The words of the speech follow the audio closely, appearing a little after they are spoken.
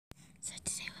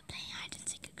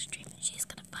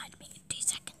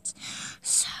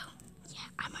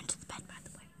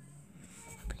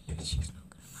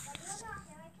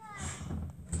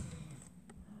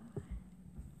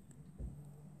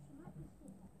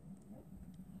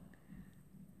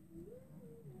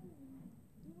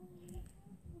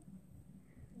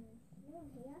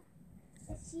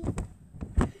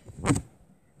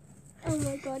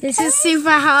god. This is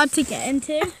super hard to get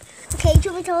into. Okay, do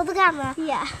you want me to hold the camera?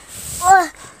 Yeah.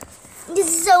 Oh, this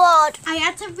is so hard. I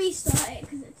had to restart it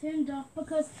because it turned off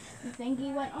because the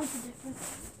thingy went on to different.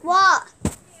 What?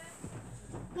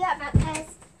 Yeah, that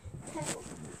test.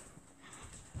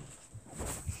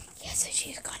 Yeah, so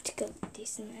she's got to go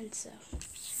decent and so.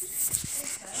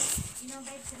 You know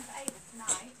Babe's going to Ava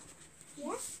tonight?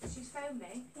 Yeah? She's phoned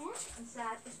me and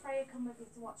said, is Freya come with you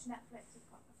to watch Netflix,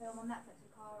 a film on Netflix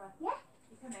with Cara? Yeah.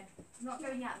 You coming? I'm not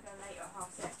going yet, I'm going later at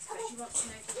 6:30, but she wants to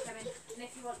know if she's going. And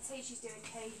if you want to see, she's doing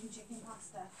Cajun chicken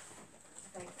pasta, I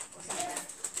think, or something.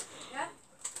 Yeah?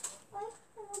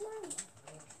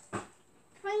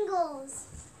 Pringles.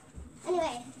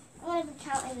 Anyway, I'm going to be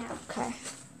counting now. Okay.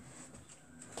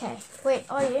 Okay. Wait,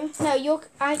 are you? No, you're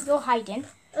hiding.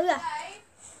 Oh yeah.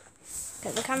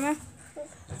 Get the camera.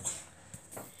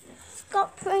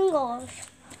 Got Pringles.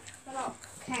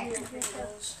 Okay.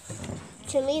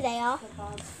 To me they are. In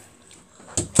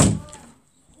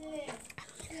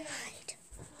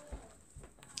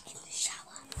the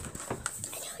shower.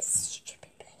 I know it's a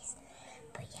stupid place,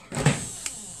 but yeah.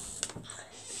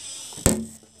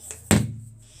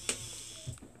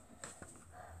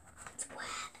 It's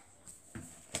wet.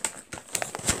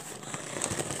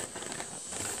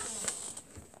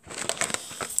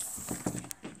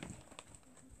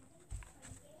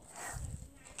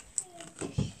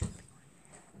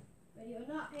 But you're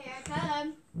not here.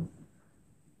 Come.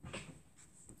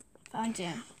 Found you.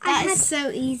 I That is had-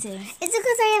 so easy. It's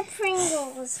because I have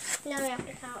Pringles. Now we have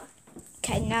to count.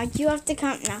 Okay, now you have to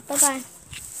count now. Bye-bye.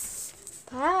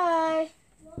 Bye.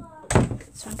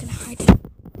 So I'm gonna hide it.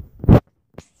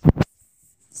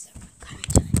 So I'm gonna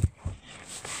do it.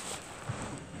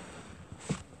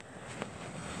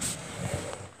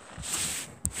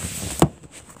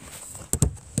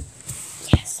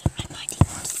 Yes, I'm hiding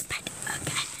this bed.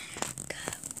 Okay. Go.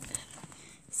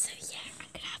 So yeah, I'm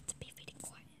gonna have to be really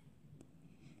quiet.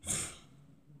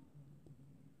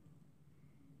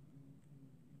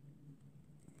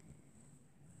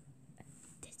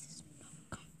 This is not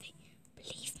comfy.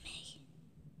 Believe me.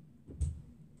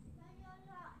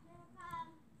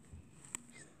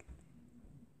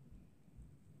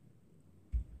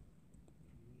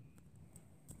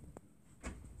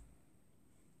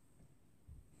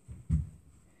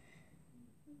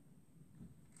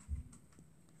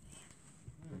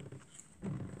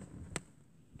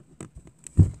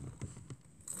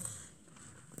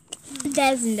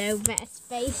 There's no better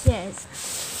spaces.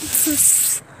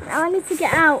 Now I need to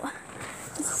get out.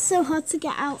 It's so hard to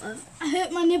get out of. I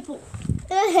hurt my nipple.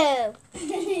 Oh.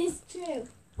 It's true.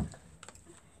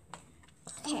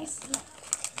 Okay.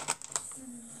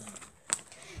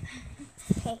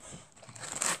 Okay.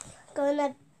 Go in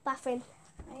the bathroom.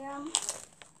 I am.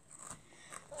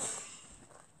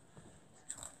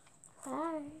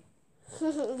 Bye.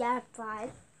 Yeah, bye.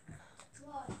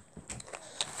 What?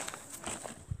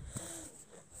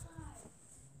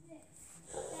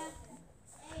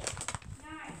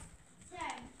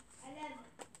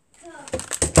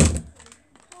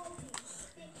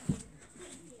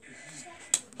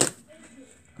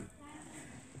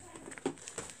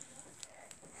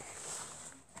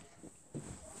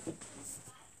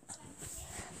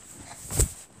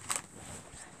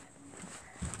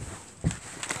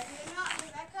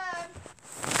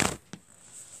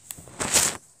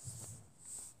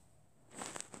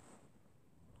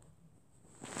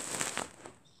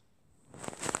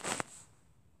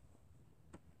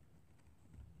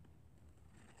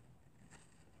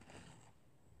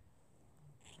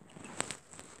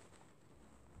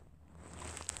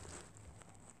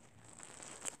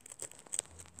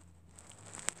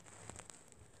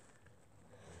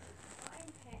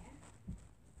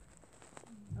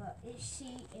 But is she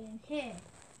in here?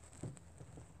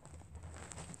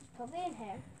 She's probably in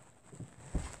here.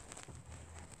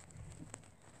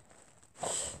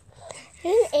 Who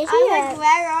is I'm like,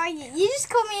 where are you? You just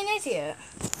called me an idiot.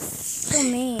 So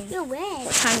mean. You're weird.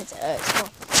 What time is it? Oh, it's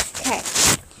 4. Okay.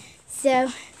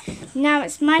 So now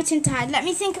it's my turn to hide. Let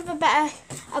me think of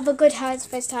a good hide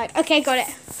space to hide. Okay, got it.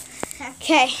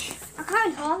 Okay. I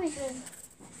can't hold it.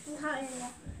 I'm counting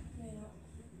it.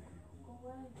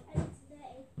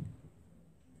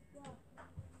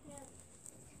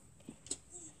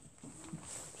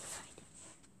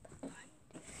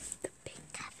 The big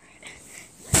cupboard.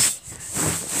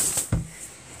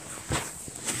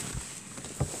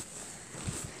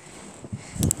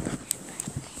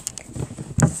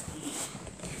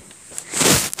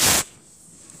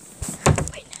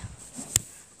 Wait now.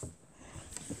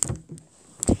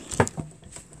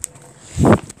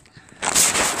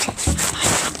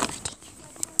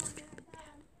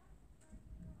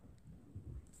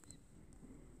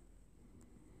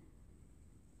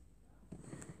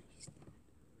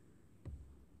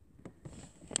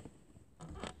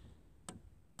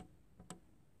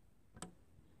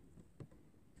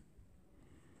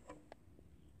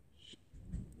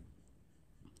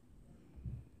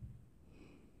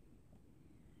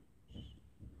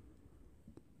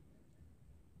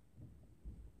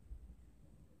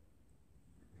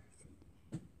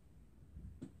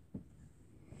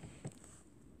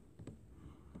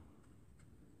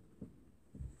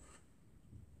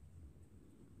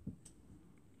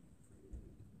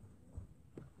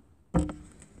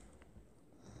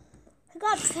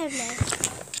 him now.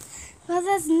 Well,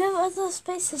 there's no other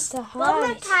spaces to hide. One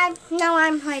more time. No,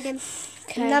 I'm hiding.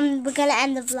 Okay. And then we're gonna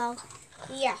end the vlog.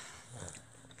 Yeah.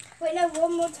 Wait, no,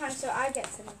 one more time so I get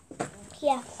to know.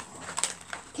 Yeah.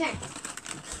 Okay.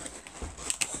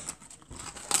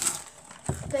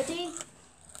 Ready?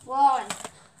 1,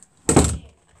 2,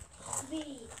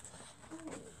 3.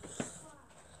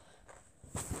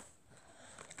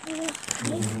 I'm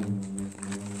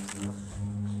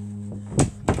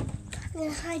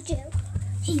gonna hide you.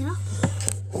 Here.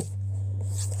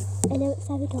 I know it's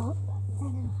 7 o'clock.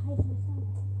 I'm gonna hide myself.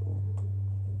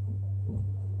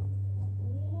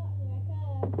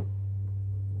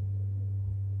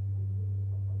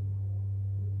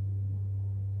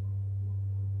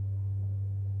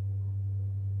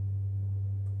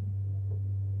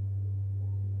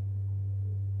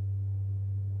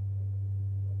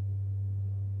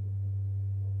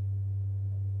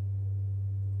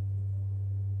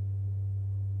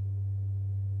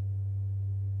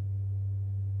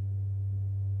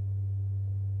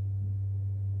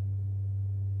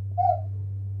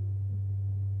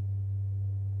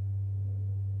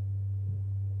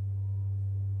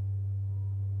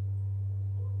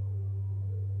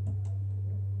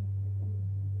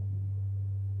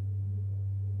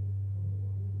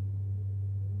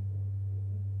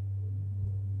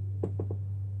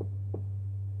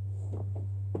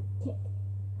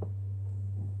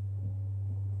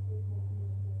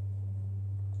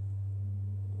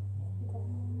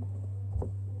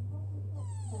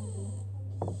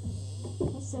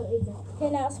 So easy. Okay,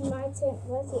 now it's my turn.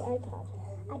 Where's the iPad?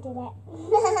 I did it.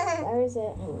 Where is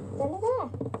it? Under there.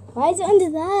 Why is it under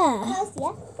there? Because,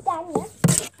 yeah, down here.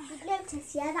 You've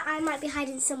noticed, yeah, that I might be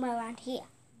hiding somewhere around here.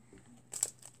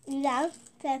 No,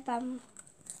 so if No,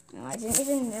 I didn't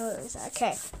even know it was there.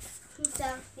 Okay, so,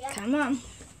 yeah. come on.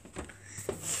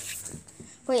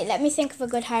 Wait, let me think of a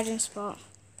good hiding spot.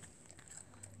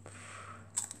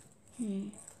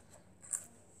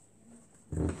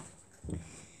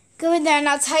 Go in there and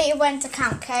I'll tell you when to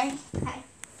count, okay? Okay.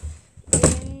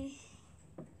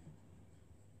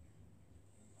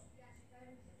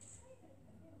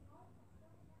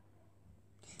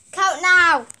 Count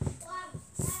now!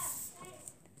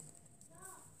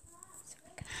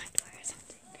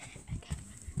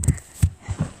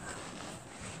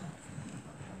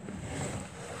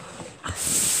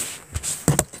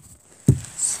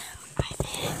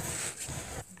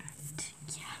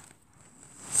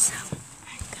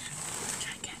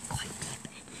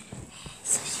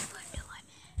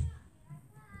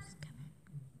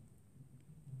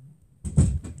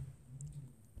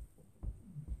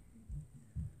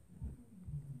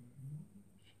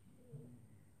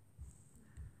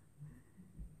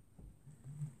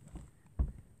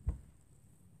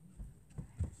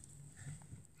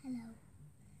 Hello.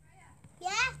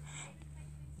 Yeah?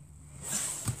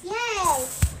 Yay!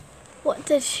 What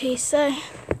did she say?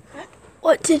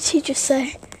 What did she just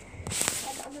say?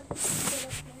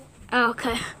 Oh,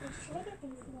 okay.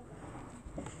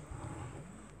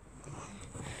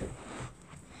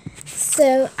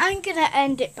 So I'm gonna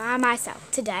end it by myself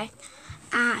today,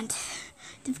 and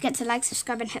don't forget to like,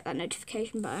 subscribe and hit that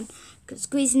notification button because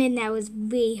squeezing in there was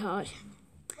really hard.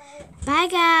 Bye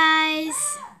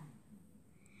guys.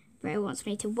 Ray wants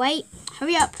me to wait.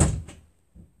 Hurry up.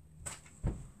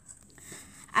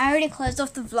 I already closed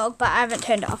off the vlog, but I haven't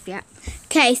turned it off yet.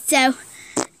 Okay, so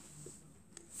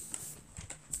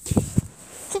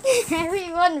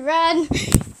everyone run.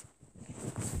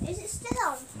 Is it still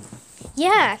on?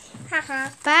 Yeah. Haha.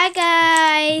 Bye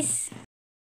guys.